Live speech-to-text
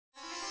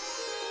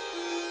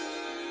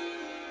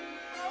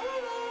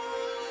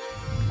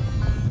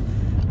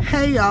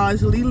Hey y'all,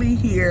 it's Lily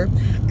here,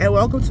 and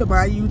welcome to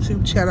my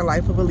YouTube channel,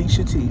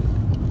 LifeOfAleshiaT.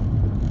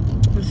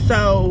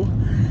 So,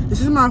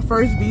 this is my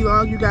first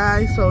vlog, you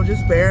guys, so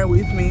just bear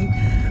with me.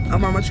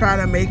 I'm gonna try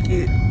to make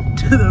it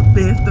to the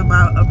best of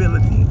my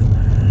abilities.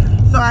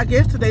 So, I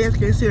guess today is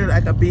considered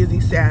like a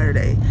busy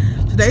Saturday.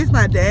 Today's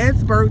my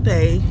dad's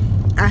birthday.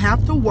 I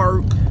have to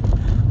work.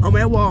 I'm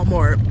at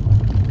Walmart.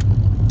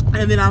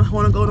 And then I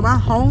want to go to my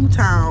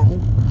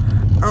hometown,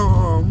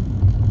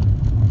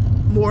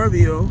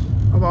 Moorville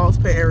of Alls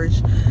Parish,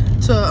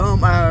 to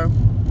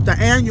the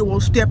annual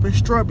Step and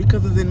Strut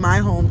because it's in my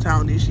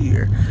hometown this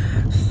year.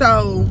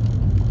 So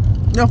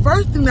the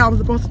first thing that I was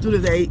supposed to do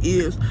today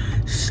is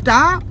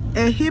stop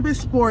at Hibbett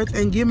Sports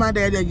and give my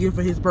dad that gift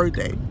for his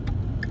birthday.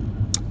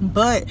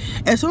 But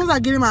as soon as I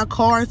get in my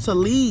car to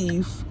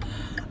leave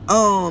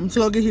to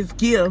go get his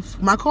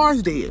gift, my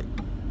car's dead.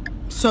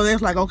 So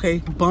that's like, okay,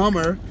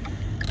 bummer.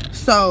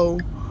 So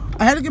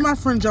I had to get my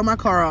friend to jump my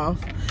car off,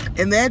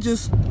 and that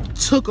just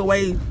took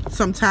away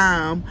some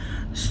time.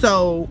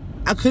 So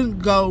I couldn't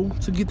go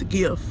to get the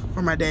gift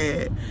for my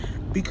dad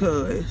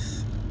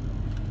because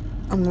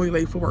I'm going to be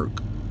late for work,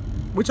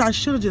 which I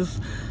should have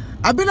just,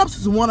 I've been up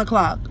since 1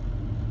 o'clock.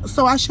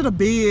 So I should have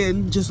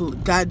been just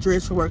got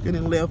dressed for work and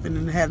then left and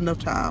then had enough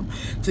time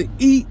to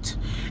eat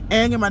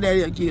and get my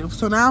daddy a gift.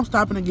 So now I'm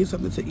stopping to get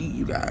something to eat,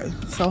 you guys.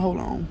 So hold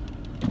on.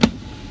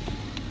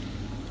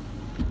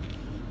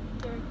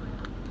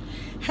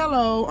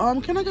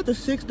 Hello, can I get the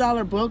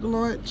 $6 bug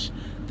lunch,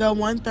 the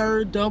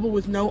 1/3 double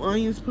with no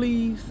onions,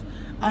 please?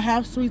 I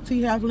have sweet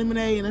tea, half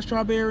lemonade, and a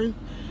strawberry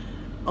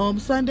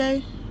sundae.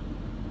 You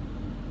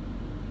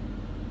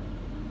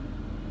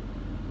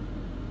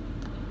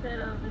said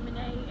a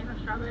lemonade and a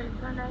strawberry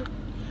sundae?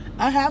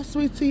 I have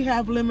sweet tea,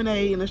 half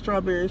lemonade, and a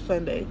strawberry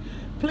sundae.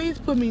 Please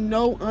put me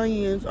no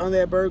onions on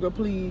that burger,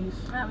 please.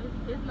 No,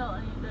 it's no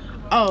onions.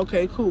 Oh,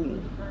 okay, cool.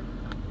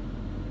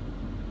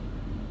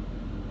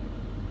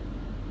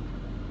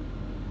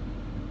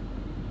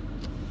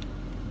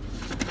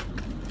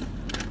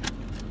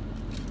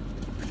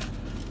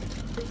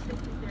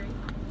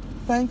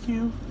 Thank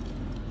you.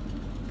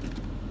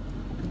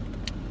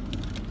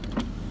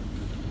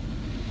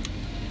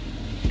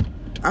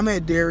 I'm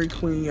at Dairy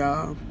Queen,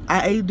 y'all.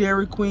 I ate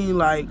Dairy Queen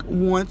like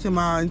once in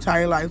my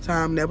entire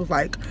lifetime. That was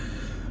like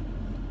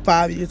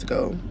 5 years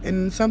ago.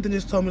 And something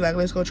just told me like,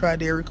 let's go try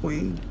Dairy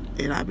Queen.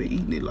 And I've been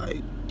eating it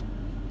like,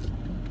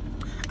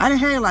 I done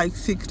had it like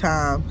 6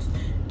 times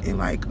in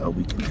like a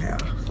week and a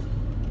half.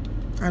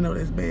 I know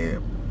that's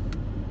bad.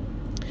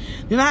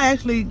 Then I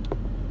actually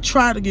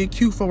tried to get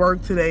cute for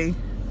work today,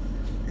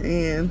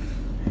 and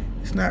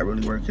it's not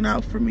really working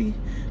out for me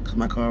because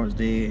my car was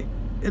dead.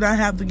 And I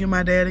have to give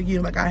my dad a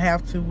gift. Like, I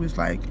have to. It's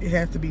like, it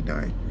has to be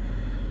done.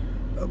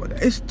 Oh my God.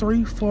 It's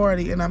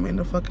 3:40 and I'm in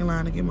the fucking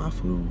line to get my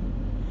food.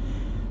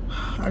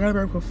 I gotta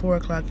work for 4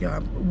 o'clock,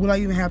 y'all. Will I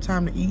even have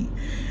time to eat?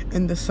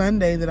 And the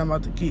sundae that I'm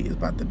about to get is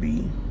about to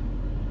be.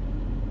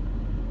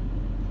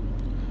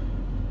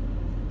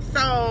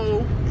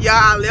 So, y'all,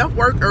 I left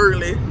work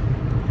early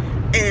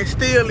and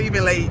still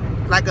leaving late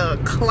like a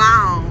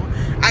clown.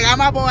 I got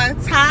my boy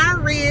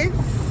Tyrese.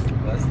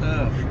 What's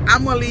up?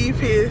 I'm gonna leave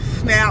his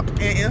Snap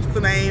and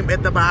Insta name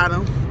at the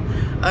bottom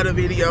of the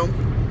video.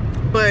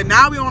 But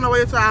now we on our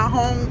way to our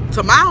home,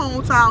 to my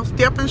hometown,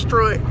 Step and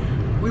Strut.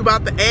 We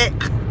about to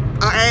act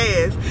our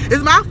ass.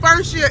 It's my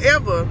first year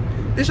ever.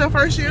 This your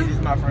first year? This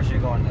is my first year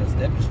going to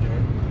Step and Strut.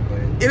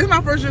 It is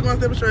my first year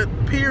going to Step and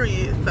Strut,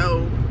 period.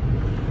 So,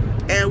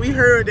 and we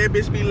heard that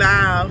bitch be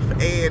live,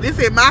 and this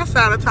is my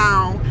side of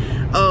town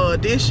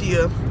this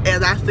year,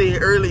 as I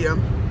said earlier.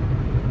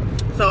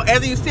 So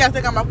as you see, I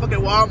think I got my fucking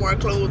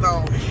Walmart clothes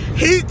on.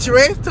 He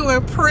dressed to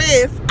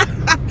impress.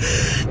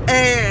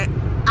 And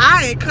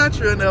I ain't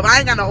country enough. I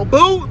ain't got no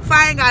boots.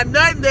 I ain't got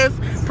nothing that's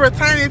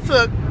pertaining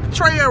to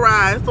trail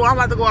rides. So I'm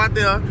about to go out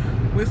there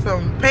with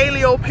some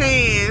paleo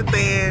pants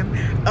and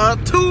a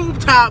tube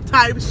top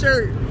type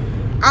shirt.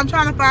 I'm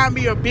trying to find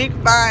me a big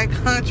fine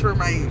country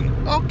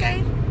man.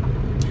 Okay.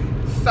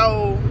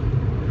 So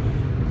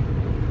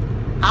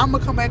I'm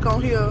gonna come back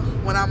on here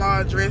when I'm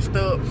all dressed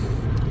up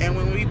and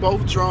when we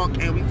both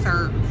drunk and we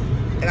turn,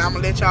 and I'm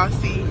gonna let y'all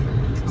see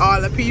all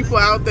the people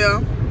out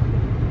there.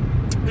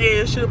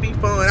 Yeah, it should be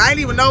fun. I didn't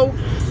even know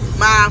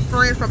my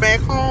friends from back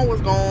home was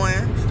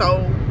going,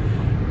 so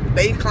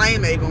they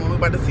claim they going. We're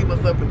about to see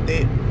what's up with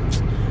that.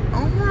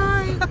 All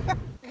right.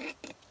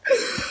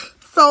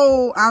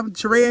 So I'm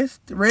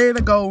dressed, ready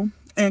to go,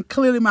 and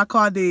clearly my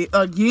car dead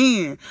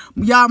again.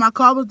 Y'all, my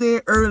car was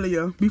dead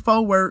earlier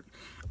before work,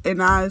 and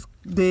now it's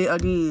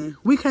dead again.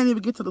 We can't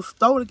even get to the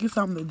store to get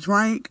something to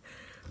drink.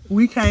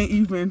 We can't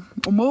even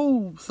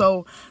move.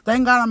 So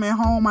thank God I'm at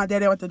home. My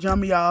daddy went to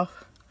jump me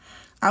off.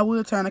 I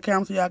will turn the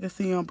camera so y'all can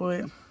see him,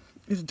 but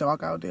it's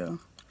dark out there.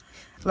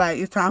 Like,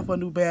 it's time for a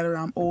new battery.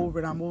 I'm over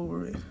it. I'm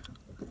over it.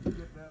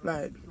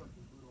 Like,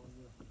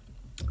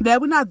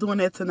 Dad, we're not doing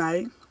that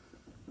tonight.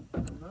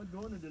 I'm not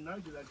doing it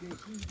tonight because I can't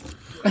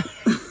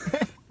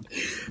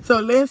see.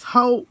 So let's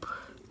hope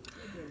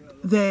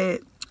that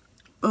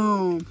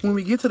when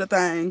we get to the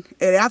thing,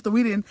 and after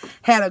we didn't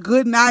had a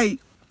good night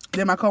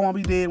then my car won't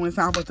be dead when it's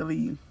time for us to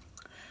leave.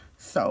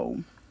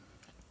 So.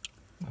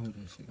 Oh, that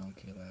shit gonna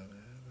kill out.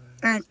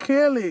 And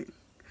kill it.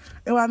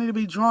 If I need to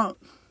be drunk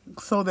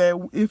so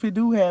that if it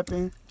do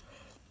happen.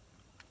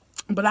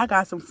 But I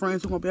got some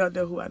friends who gonna be out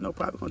there who I know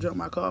probably gonna jump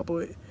my car,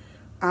 but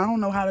I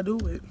don't know how to do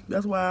it.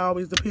 That's why I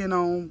always depend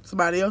on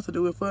somebody else to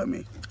do it for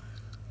me.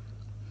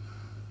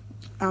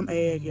 I'm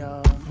egg,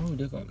 y'all. Oh,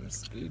 they're gonna be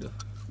mosquito.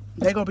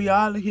 They gonna be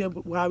all in here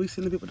while we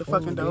sending people the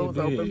fucking doors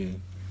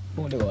open.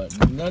 Oh, there was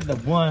another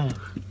one.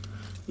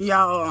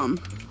 Y'all,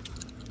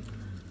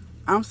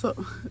 I'm so...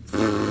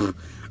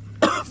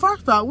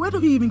 First off, where do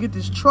he even get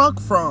this truck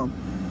from?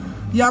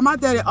 Y'all, my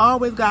daddy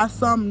always got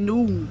something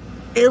new.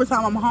 Every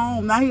time I'm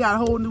home, now he got a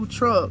whole new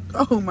truck.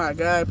 Oh my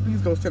God,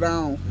 please go sit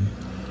down.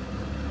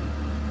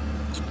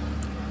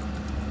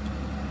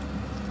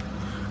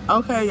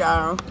 Okay,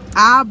 y'all.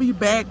 I'll be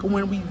back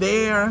when we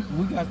there.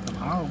 We got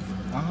some off.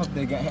 I hope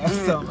they got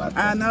some.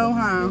 I know,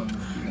 huh?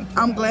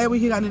 I'm glad we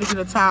here. I need to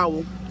get a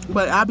towel.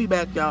 But I'll be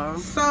back, y'all.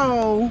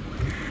 So,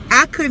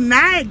 I could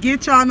not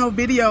get y'all no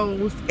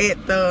videos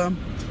at the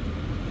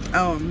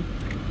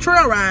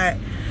trail ride.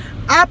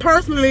 I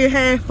personally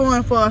had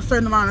fun for a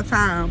certain amount of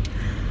time.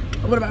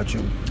 What about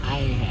you? I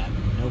ain't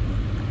have no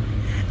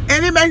fun.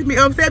 And it makes me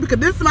upset because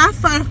this is my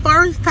son's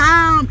first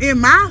time in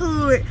my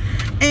hood,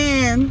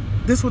 and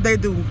this is what they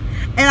do.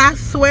 And I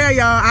swear,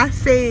 y'all, I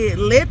said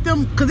let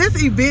them, because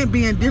this event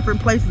be in different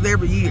places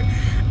every year.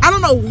 I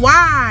don't know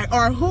why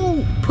or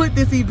who put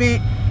this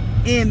event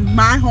in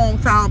my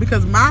hometown,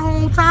 because my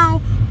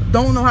hometown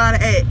don't know how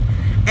to act.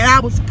 And I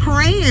was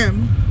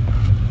praying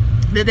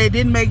that they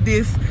didn't make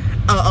this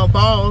a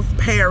Balls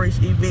Parish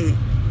event,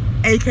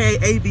 aka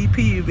AVP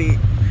event.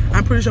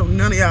 I'm pretty sure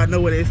none of y'all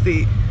know what they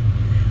said,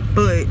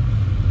 but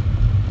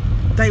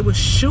they would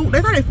shoot.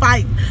 They started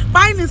fighting.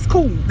 Fighting is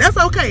cool. That's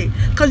okay,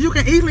 because you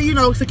can easily, you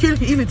know,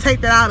 security can easily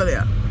take that out of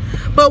there.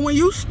 But when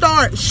you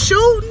start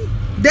shooting,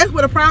 that's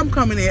where the problem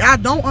coming in. I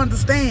don't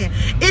understand.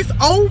 It's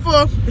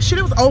over. Shit,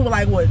 it was over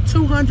like what,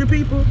 200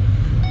 people?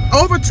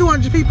 Over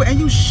 200 people, and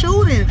you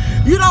shooting.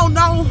 You don't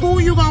know who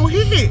you gonna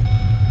hit.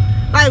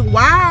 Like,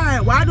 why?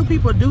 Why do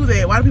people do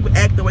that? Why do people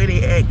act the way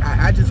they act?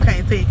 I just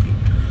can't take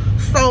it.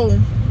 So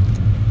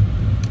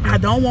I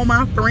don't want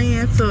my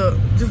friends to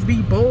just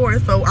be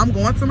bored. So I'm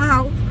going to my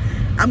house.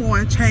 I'm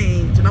going to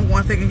change, and I'm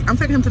taking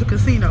him to the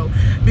casino,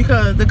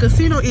 because the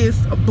casino is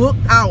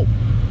booked out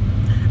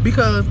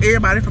because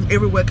everybody from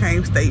everywhere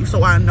came stay.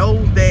 So I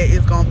know that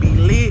it's gonna be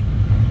lit.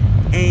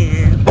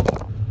 And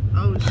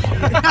oh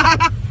shit.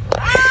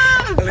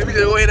 Let me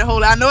just go ahead and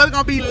hold it. I know it's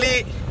gonna be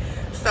lit.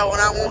 So,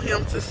 and I want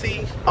him to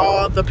see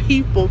all the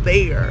people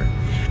there.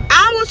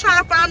 I was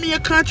trying to find me a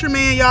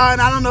countryman, y'all, and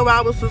I don't know if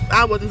I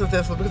wasn't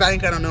successful because I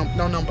ain't got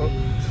no number.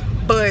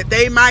 But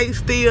they might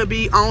still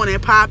be on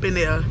and popping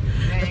there.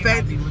 The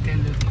fact, be with that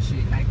looking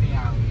shit like they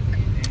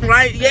always do.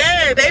 right?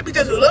 Yeah, they be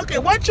just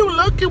looking. What you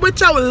looking? What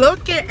y'all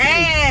looking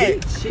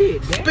at?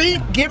 Shit.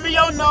 Speak. Give me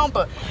your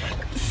number.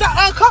 So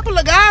a couple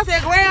of guys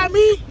that grab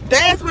me,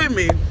 dance with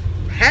me.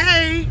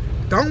 Hey,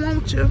 don't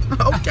want you.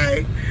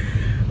 Okay.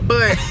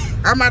 But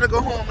I'm about to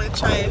go home and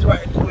change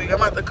right quick. I'm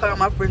about to call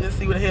my friends and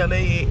see what the hell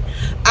they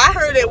at. I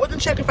heard they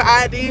wasn't checking for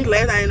IDs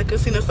last night in the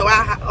casino, so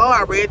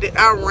I read it.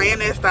 I ran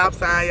that stop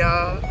sign,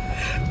 y'all.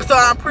 So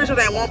I'm pretty sure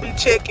they won't be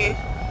checking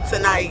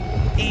tonight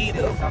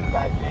either.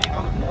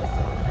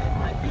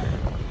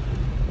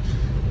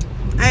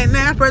 Ain't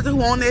that person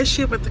who on that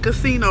ship at the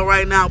casino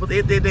right now was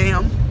at that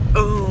damn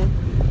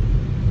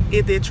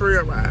at that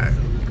trail ride.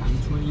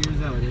 I'm 20 years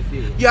old. That's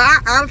it. Yeah, I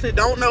honestly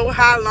don't know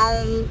how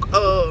long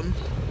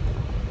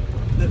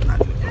that's not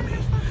good for me.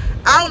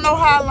 I don't know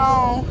how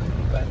long.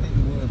 I think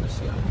it was, but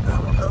shit. I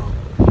don't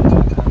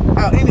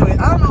know. Anyway,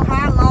 I don't know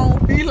how long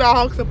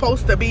vlog's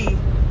supposed to be,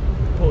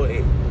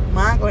 but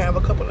mine gonna have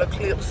a couple of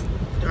clips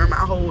during my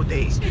whole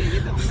day.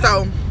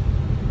 So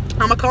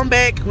I'm gonna come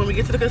back when we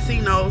get to the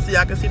casino so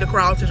y'all can see the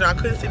crowd, since y'all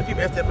couldn't see the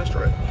people at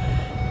Strut.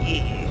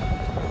 Yeah.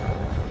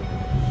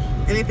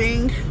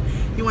 Anything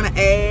you wanna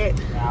add?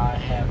 No, I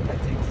have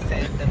nothing to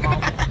say at the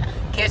moment.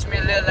 Catch me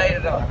a little later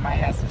though. I might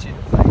have some shit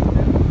to say.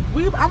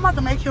 I'm about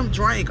to make him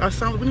drink or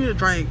something. We need to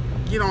drink.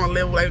 Get on a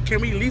level. Like,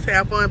 can we at least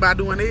have fun by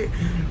doing it?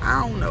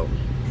 I don't know.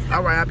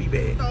 All right, I'll be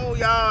back. So,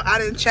 y'all, I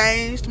done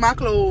changed my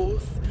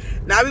clothes.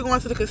 Now we going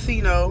to the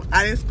casino.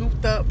 I done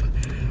scooped up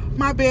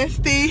my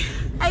bestie.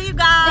 Hey, you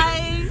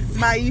guys.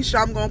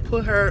 Maisha, I'm gonna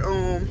put her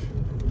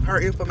her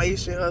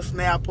information, her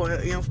Snap, her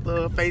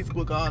Insta,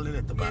 Facebook, all in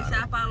at the bottom.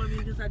 Y'all follow me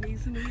because I need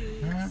some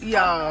heads.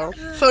 Y'all,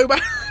 so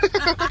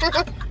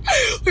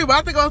we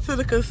about to go to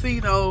the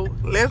casino.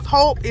 Let's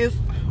hope it's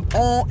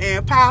on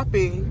and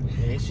popping.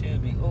 Yeah, it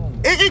should be. Oh.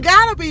 It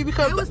gotta be,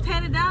 because It was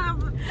tatted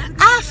down.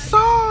 I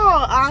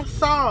saw. I was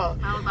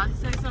about to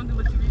say something,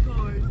 but you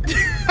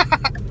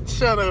record.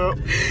 Shut up.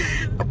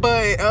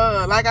 But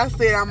like I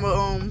said, I'm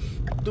gonna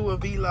do a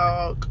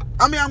vlog.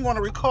 I mean, I'm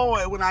gonna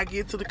record when I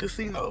get to the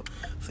casino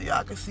so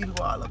y'all can see who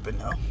all up in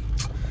there.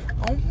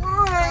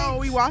 Alright. So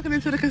we walking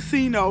into the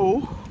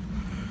casino.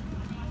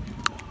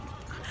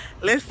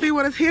 Let's see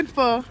what it's hitting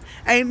for.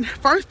 And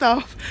first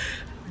off,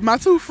 my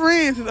two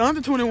friends is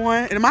under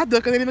 21, and my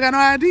duckers ain't even got no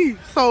ID.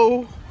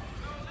 So,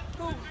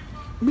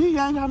 me,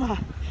 I ain't got no.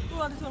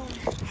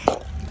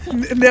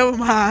 Never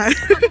mind.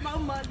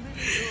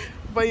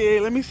 But yeah,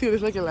 let me see what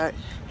it's looking like.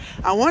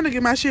 I wanted to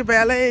get my shit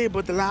valet,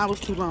 but the line was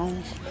too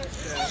long.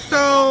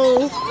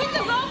 So,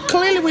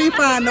 clearly we didn't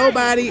find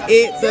nobody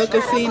at the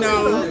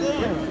casino.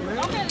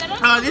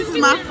 This is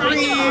my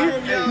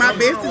friend, my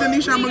bestie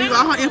Denisha. I'm gonna leave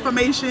all her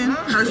information,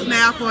 her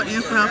Snap, her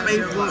Insta, her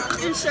Facebook.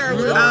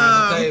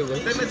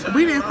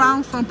 We done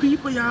found some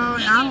people, y'all,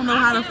 and I don't know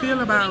how to feel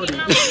about it.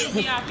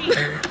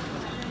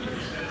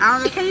 I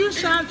don't know. Can you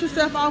shout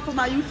yourself off of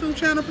my YouTube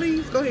channel,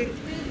 please? Go ahead.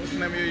 What's the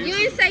name of your You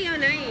didn't say your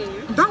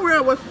name. Don't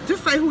worry.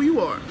 Just say who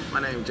you are. My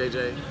name is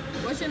JJ.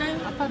 What's your name?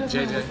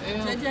 JJ.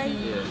 JJ?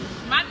 Yeah.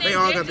 My name They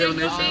all got their own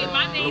name.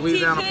 My name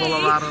Louisiana TT.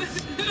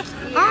 Polaroids.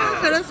 Oh,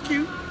 okay, that's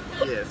cute.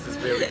 Yes, it's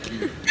very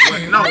cute.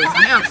 But no, it's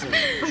handsome.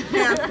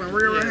 Handsome,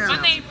 real My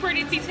handsome. name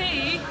Pretty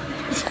TT.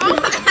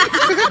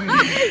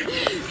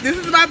 This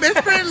is my best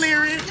friend,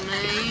 Lyric.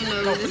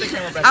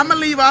 I'm gonna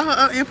leave all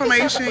her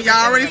information.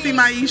 Y'all already see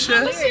my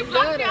Isha.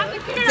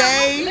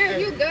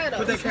 Day. You good.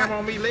 Put that camera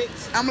on me,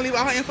 Lex. I'm gonna leave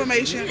all her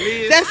information.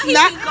 Liz. That's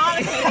not.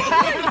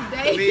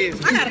 Liz.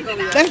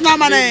 That's not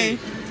my name.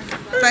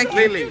 Thank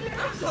you. Lily.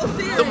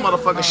 Them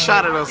motherfuckers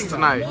shot at us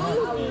tonight.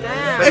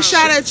 They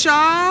shot at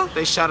y'all.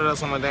 They shot at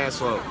us on the dance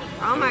floor.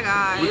 Oh my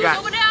God. We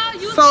got.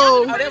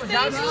 So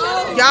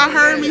y'all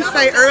heard me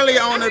say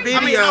earlier on the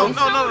video.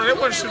 No, they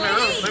wasn't shooting at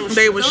us.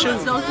 They were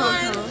shooting.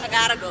 I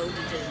gotta go.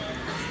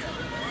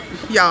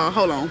 Y'all,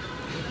 hold on.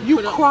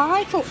 You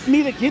cried for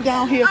me to get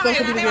down here so we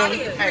can be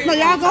together. No,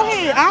 y'all go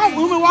ahead. You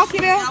want me to walk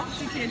you there?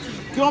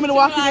 You want me to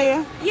walk you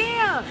there?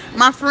 Yeah.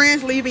 My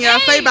friends leaving. Y'all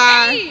say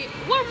bye. Hey,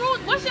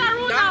 what's your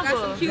room Y'all got number?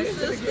 some cute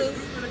sisters,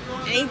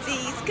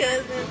 aunties,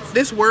 cousins.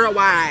 This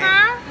worldwide.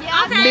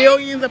 Huh? Okay.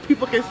 Millions of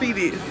people can see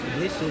this.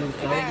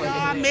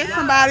 I met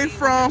somebody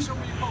from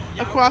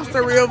across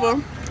the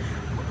river.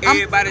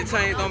 Everybody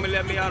changed on me,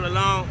 let me all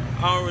alone.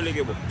 I don't really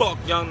give a fuck,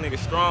 young nigga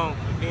strong.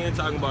 You ain't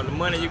talking about the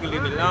money, you can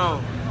leave it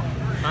alone.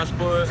 I'm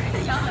spoiled.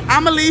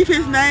 I'm gonna leave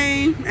his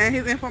name and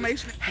his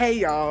information. Hey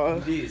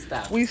y'all,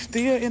 we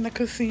still in the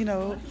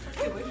casino.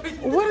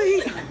 What are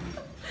you?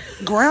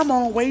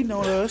 Grandma waiting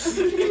on us.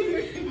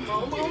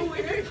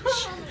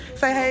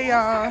 Say hey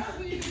y'all.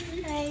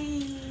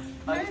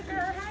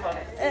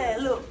 Hey.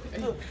 Look.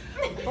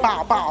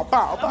 Bow, bow,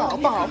 bow, bow,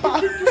 bow,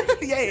 bow.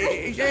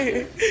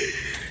 Yeah.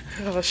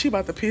 She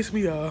about to piss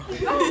me off.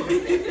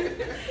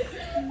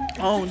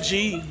 On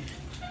G.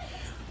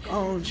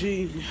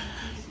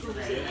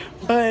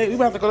 But we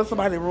about to go to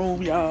somebody's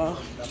room, y'all,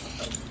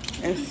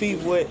 and see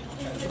what's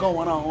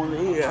going on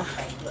there.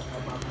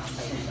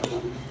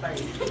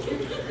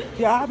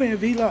 Yeah, I've been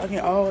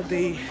vlogging all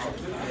day. I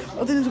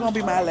think this is gonna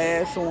be my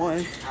last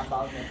one,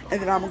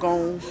 and then I'm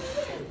gonna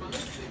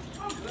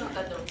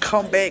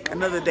come back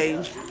another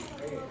day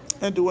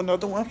and do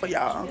another one for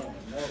y'all.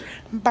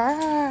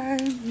 Bye.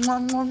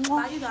 Mwah, mwah, mwah.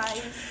 Bye, you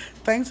guys.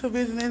 Thanks for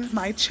visiting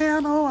my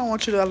channel. I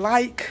want you to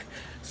like,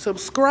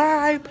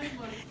 subscribe,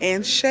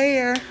 and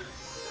share.